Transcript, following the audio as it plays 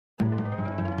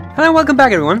Hello and welcome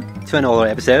back everyone to another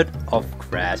episode of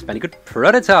Crash Bandicoot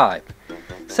Prototype.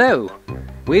 So,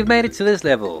 we've made it to this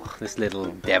level, this little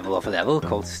devil of a level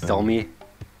called Stormy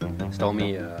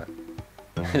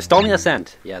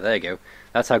Ascent. Yeah, there you go.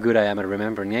 That's how good I am at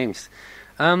remembering names.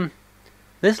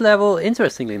 This level,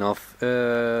 interestingly enough,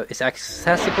 is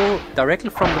accessible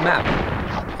directly from the map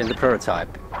in the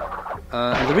prototype.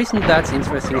 And the reason that's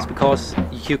interesting is because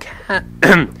you can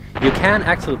you can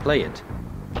actually play it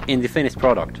in the finished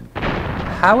product.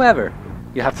 However,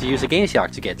 you have to use a game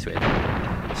shark to get to it.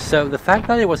 So the fact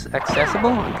that it was accessible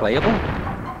and playable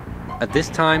at this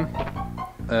time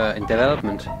in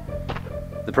development,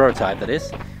 the prototype that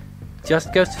is,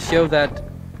 just goes to show that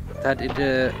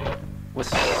it was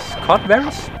caught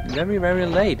very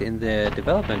late in the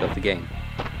development of the game,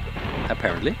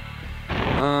 apparently.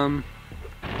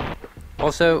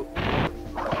 Also,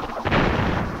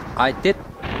 I did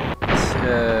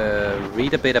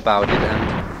read a bit about it,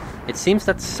 and it seems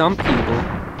that some people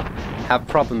have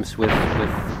problems with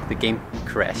the game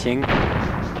crashing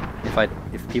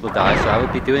if people die, so I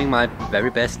will be doing my very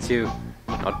best to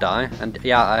not die. And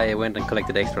yeah, I went and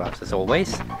collected extra lives as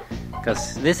always,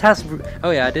 because this has...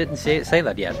 oh yeah, I didn't say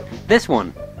that yet. This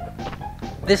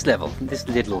level, this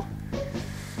little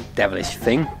devilish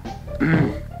thing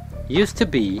used to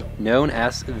be known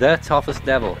as the toughest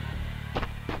level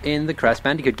in the Crash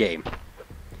Bandicoot game.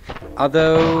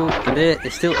 Although, and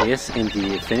it still is in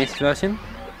the finished version,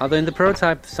 although in the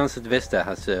prototype Sunset Vista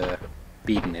has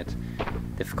beaten it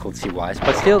difficulty-wise.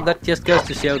 But still, that just goes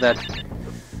to show that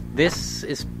this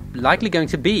is likely going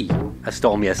to be a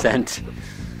Stormy Ascent.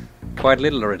 Quite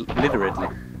literally.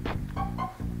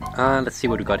 Let's see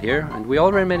what we got here. And we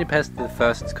already made it past the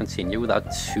first continue without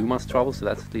too much trouble, so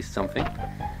that's at least something.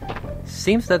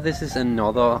 Seems that this is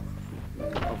another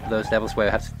of those levels where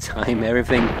you have to time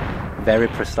everything very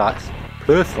precisely.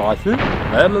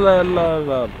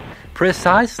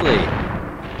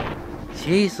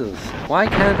 Jesus, why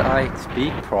can't I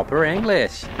speak proper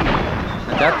English?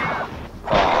 And that...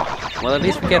 oh, well, at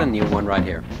least we get a new one right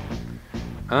here.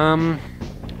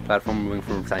 Platform moving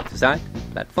from side to side.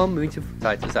 Platform moving from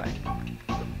side to side.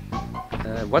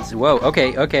 Whoa,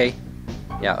 okay.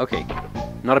 Yeah, okay.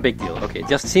 Not a big deal. Okay,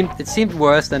 it seemed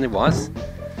worse than it was.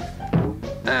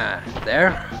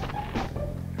 There.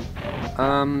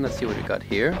 Let's see what we got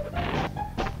here.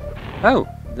 Oh,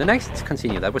 the next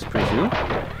continue. That was pretty new.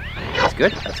 That's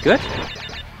good.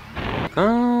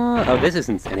 Oh, this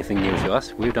isn't anything new to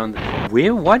us. We've done...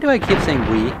 Why do I keep saying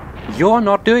we? You're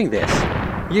not doing this.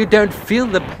 You don't feel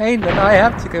the pain that I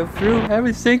have to go through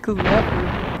every single level.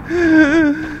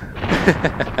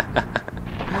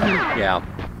 Yeah.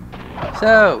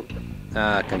 So,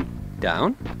 come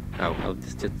down. Oh, I'll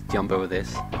just jump over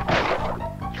this.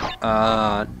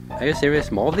 Are you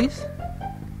serious? More of these?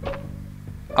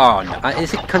 Oh no,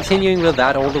 is it continuing with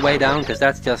that all the way down? Because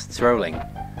that's just trolling.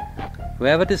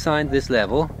 Whoever designed this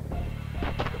level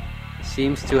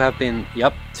seems to have been,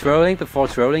 trolling before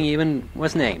trolling even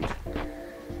was named.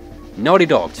 Naughty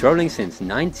Dog, trolling since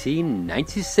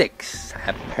 1996,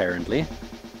 apparently.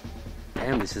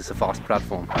 Damn, this is a fast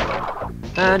platform.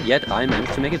 And yet I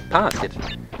managed to make it past it.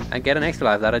 And get an extra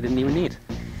life that I didn't even need.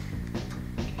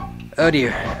 Oh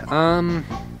dear.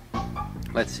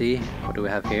 Let's see, what do we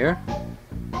have here?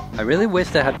 I really wish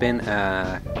there had been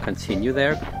a continue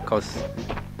there, because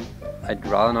I'd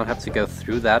rather not have to go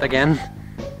through that again.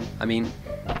 I mean,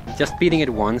 just beating it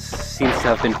once seems to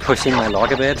have been pushing my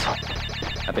luck a bit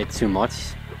too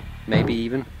much, maybe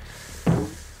even.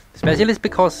 Especially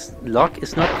because luck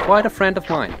is not quite a friend of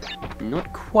mine.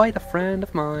 Not quite a friend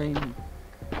of mine.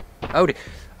 Oh,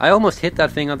 I almost hit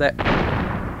that thing on there.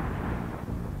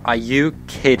 Are you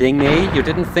kidding me? You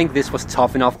didn't think this was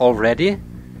tough enough already?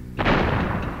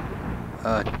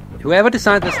 Whoever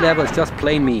designed this level is just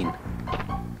plain mean.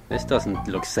 This doesn't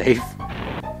look safe.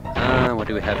 What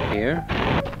do we have here?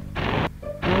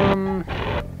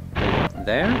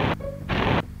 There?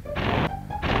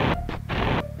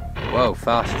 Whoa,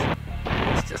 fast.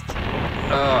 It's just...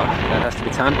 that has to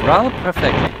be timed rather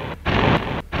perfectly.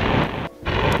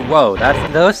 Whoa,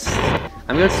 those...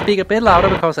 I'm going to speak a bit louder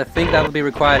because I think that will be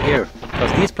required here.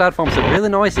 Because these platforms are really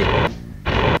noisy.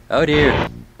 Oh dear.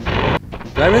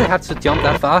 Do I really have to jump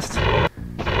that fast?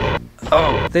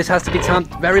 Oh, this has to be timed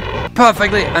very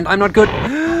perfectly, and I'm not good.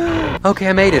 Okay,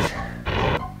 I made it.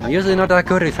 I'm usually not that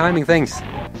good at timing things.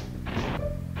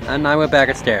 And now we're back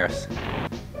at stairs.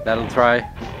 That'll try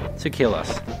to kill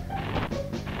us.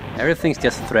 Everything's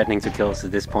just threatening to kill us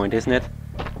at this point, isn't it?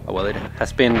 Oh, well, it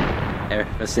has been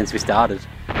ever since we started.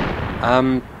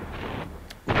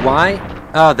 Why?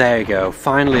 Oh, there you go.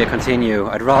 Finally a continue.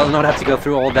 I'd rather not have to go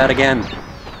through all that again.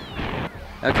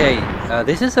 Okay,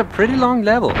 this is a pretty long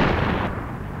level.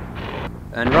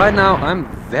 And right now, I'm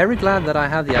very glad that I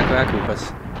have the Aku Aku,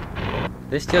 because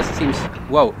this just seems...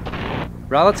 Whoa.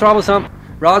 Rather troublesome.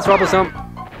 Rather troublesome.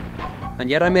 And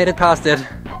yet I made it past it.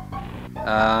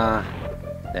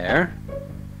 There.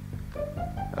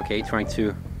 Okay, trying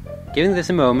to... Giving this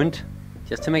a moment,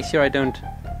 just to make sure I don't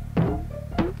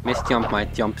misjump my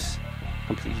jumps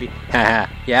completely. Haha.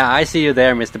 Yeah, I see you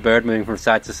there, Mr. Bird, moving from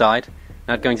side to side.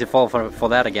 Not going to fall for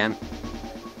that again.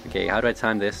 Okay, how do I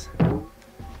time this?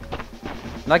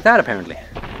 Like that, apparently.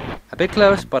 A bit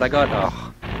close, but I got...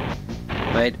 Oh.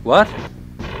 Wait, what?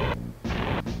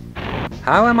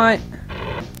 How am I...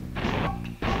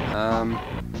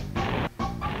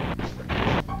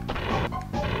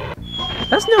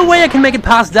 There's no way I can make it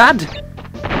past that!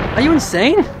 Are you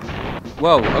insane?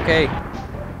 Whoa, okay.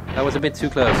 That was a bit too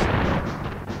close.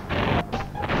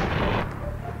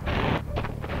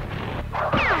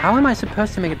 How am I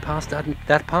supposed to make it past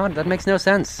that part? That makes no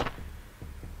sense.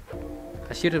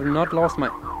 I should have not lost my...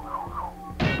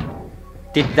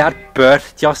 Did that bird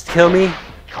just kill me?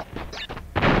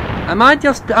 I might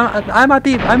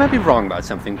be wrong about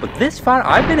something, but this far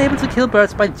I've been able to kill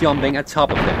birds by jumping at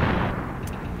top of them.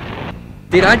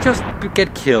 Did I just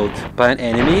get killed by an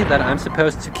enemy that I'm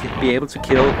supposed to be able to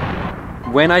kill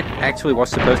when I actually was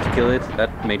supposed to kill it?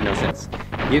 That made no sense.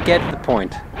 You get the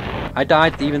point. I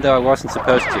died even though I wasn't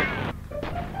supposed to.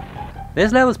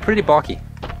 This level is pretty boggy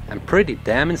and pretty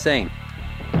damn insane.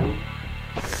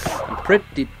 And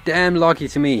pretty damn lucky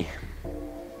to me.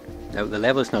 No, the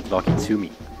level is not lucky to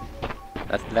me.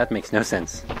 That makes no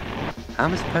sense. How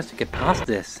am I supposed to get past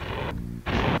this?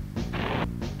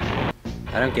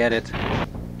 I don't get it.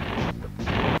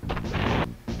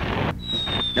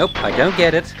 Nope, I don't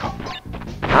get it.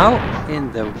 How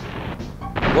in the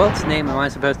world's name am I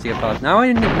supposed to get past? Now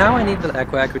I need the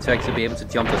Aku Aku to actually be able to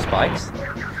jump the spikes.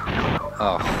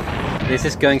 Oh, this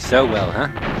is going so well, huh?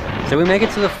 So we make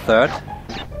it to the third.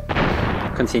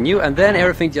 Continue, and then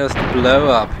everything just blow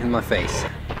up in my face.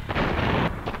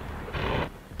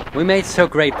 We made so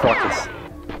great progress.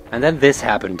 And then this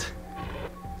happened.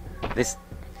 This...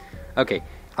 Okay,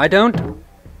 I don't,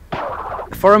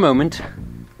 for a moment,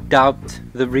 doubt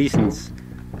the reasons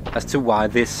as to why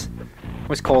this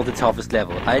was called the toughest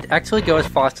level. I'd actually go as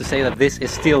far as to say that this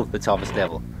is still the toughest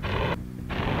level.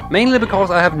 Mainly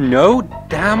because I have no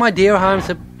damn idea how I'm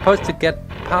supposed to get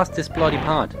past this bloody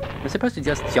part. Am I supposed to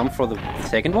just jump for the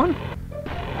second one?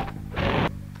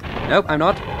 Nope, I'm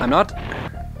not. I'm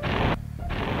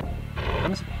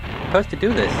supposed to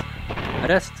do this.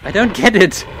 I don't get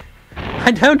it. I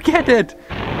don't get it!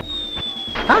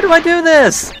 How do I do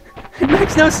this? It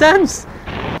makes no sense!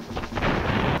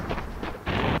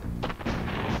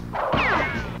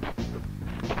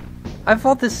 I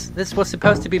thought this was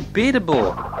supposed to be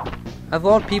beatable. I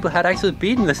thought people had actually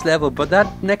beaten this level, but that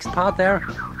next part there...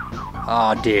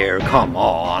 Oh dear, come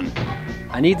on!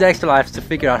 I need the extra lives to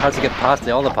figure out how to get past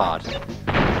the other part.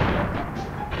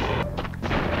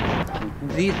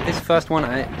 This first one,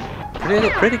 I'm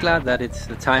pretty glad that it's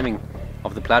the timing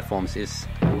of the platforms is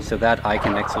so that I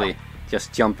can actually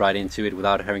just jump right into it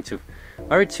without having to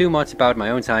worry too much about my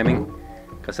own timing,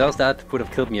 because else that would have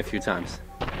killed me a few times.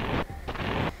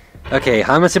 Okay,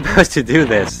 how am I supposed to do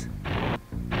this?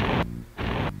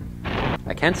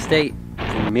 I can't stay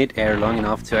in mid-air long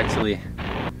enough to actually...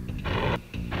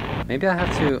 Maybe I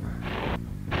have to...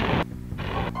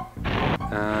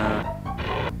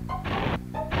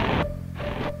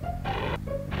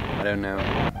 I don't know.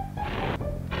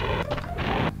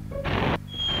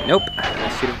 Nope, I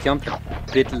should have jumped a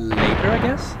bit later, I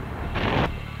guess.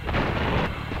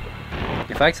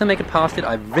 If I actually make it past it,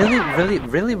 I really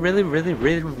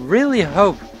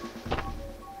hope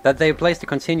that they placed a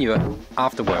continue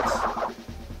afterwards.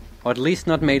 Or at least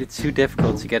not made it too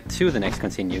difficult to get to the next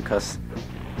continue, because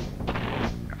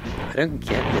I don't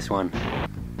get this one.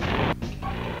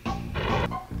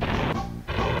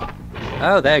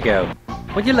 Oh, there you go.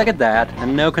 Would you look at that?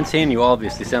 And no continue,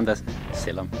 obviously. That's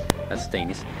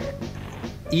Danish.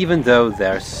 Even though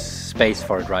there's space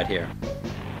for it right here.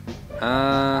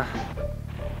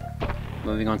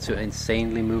 Moving on to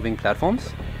insanely moving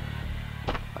platforms.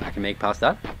 I can make past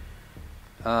that.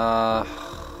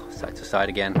 Side to side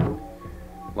again.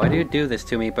 Why do you do this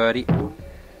to me, birdie?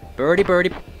 Birdie.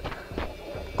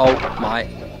 Oh my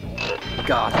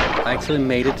god. I actually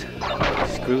made it.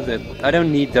 Screw the... I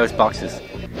don't need those boxes.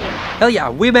 Hell yeah,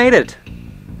 we made it!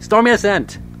 Stormy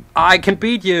Ascent! I can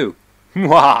beat you!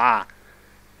 Mwah!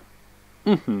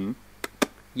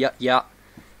 Yeah.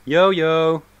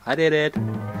 Yo, I did it!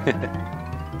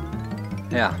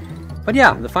 Yeah. But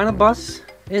yeah, the final boss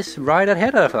is right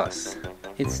ahead of us.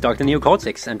 it's Dr. Neo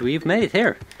Cortex, and we've made it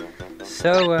here.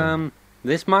 So,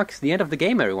 this marks the end of the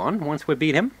game, everyone, once we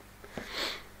beat him.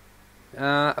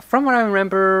 From what I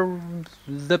remember,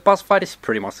 the boss fight is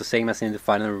pretty much the same as in the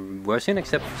final version,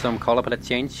 except for some color palette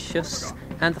changes,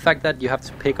 and the fact that you have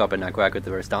to pick up an Aku Aku at the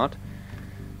very start.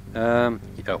 You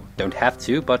don't have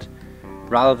to, but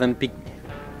rather than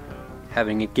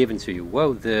having it given to you.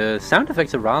 Whoa, the sound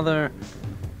effects are rather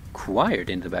quiet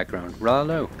in the background, rather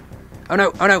low. Oh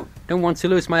no, don't want to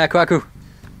lose my Aku Aku.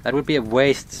 That would be a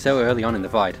waste so early on in the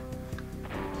fight.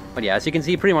 But yeah, as you can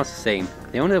see, pretty much the same.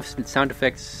 The only sound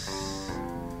effects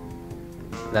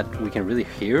that we can really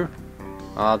hear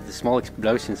are the small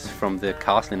explosions from the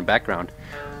castle in the background.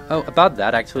 Oh, about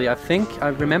that actually, I think I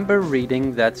remember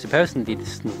reading that supposedly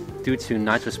this is due to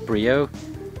Nitrous Brio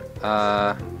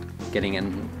getting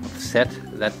upset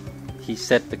that he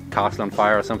set the castle on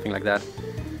fire or something like that.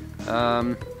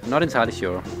 Not entirely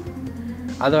sure.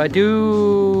 Although I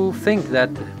do think that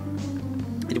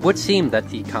it would seem that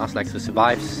the castle actually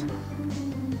survives,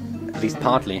 at least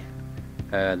partly,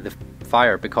 the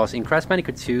fire, because in Crash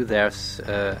Bandicoot 2 there's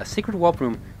a secret warp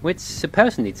room which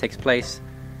supposedly takes place...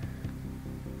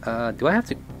 do I have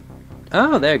to...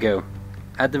 Oh, there you go.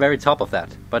 At the very top of that,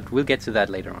 but we'll get to that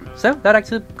later on. So, that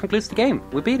actually concludes the game.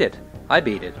 We beat it. I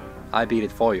beat it. I beat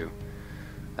it for you.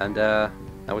 And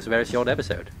that was a very short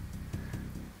episode.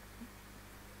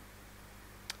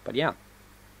 But yeah.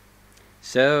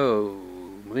 So,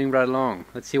 moving right along.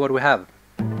 Let's see what we have.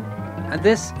 And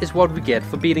this is what we get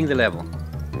for beating the level.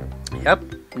 Yep,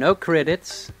 no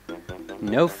credits,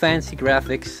 no fancy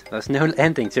graphics, there's no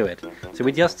ending to it. So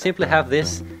we just simply have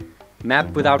this map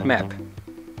without map.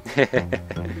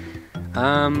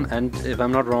 And if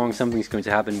I'm not wrong, something's going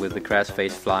to happen with the Crash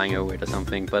face flying over it or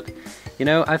something. But, you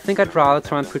know, I think I'd rather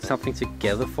try and put something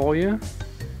together for you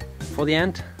for the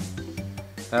end.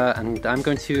 And I'm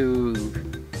going to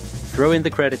throw in the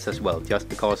credits as well, just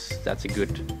because that's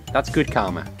good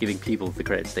karma, giving people the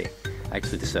credits they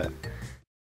actually deserve.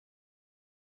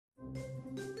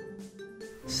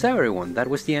 So everyone, that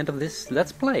was the end of this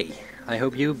Let's Play. I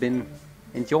hope you've been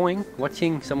enjoying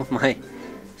watching some of my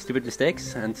stupid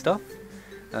mistakes and stuff.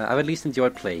 I've at least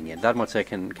enjoyed playing it, that much I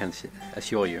can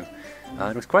assure you.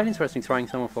 It was quite interesting trying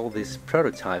some of all this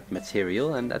prototype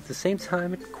material, and at the same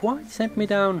time it quite sent me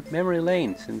down memory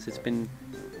lane, since it's been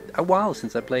a while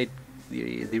since I played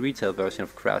the retail version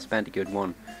of Crash Bandicoot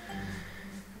 1.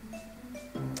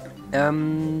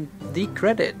 The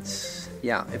credits.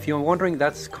 Yeah, if you're wondering,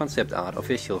 that's concept art,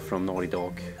 official from Naughty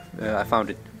Dog. I found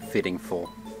it fitting for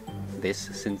this,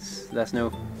 since there's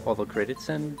no other credits,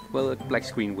 and, well, a black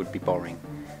screen would be boring.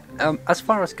 As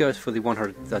far as goes for the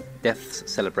 100th Deaths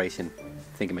celebration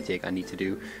thingamajig I need to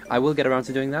do, I will get around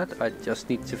to doing that. I just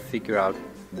need to figure out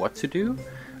what to do,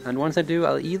 and once I do,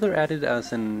 I'll either add it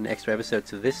as an extra episode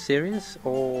to this series,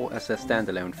 or as a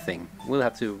standalone thing. We'll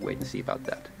have to wait and see about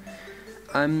that.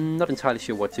 I'm not entirely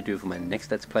sure what to do for my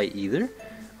next Let's Play either,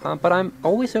 but I'm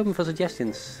always open for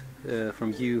suggestions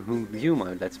from you who view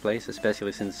my Let's Plays,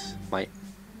 especially since my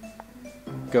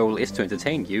goal is to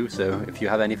entertain you. So if you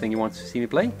have anything you want to see me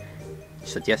play,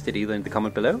 suggest it either in the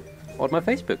comment below or on my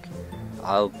Facebook.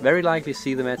 I'll very likely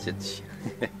see the message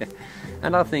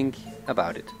and I'll think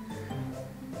about it.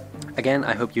 Again,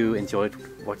 I hope you enjoyed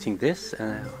watching this,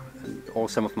 or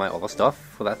some of my other stuff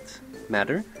for that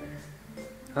matter.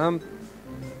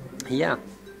 Yeah,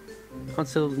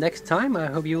 until next time, I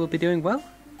hope you will be doing well,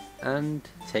 and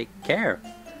take care.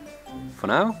 For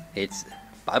now, it's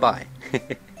bye-bye.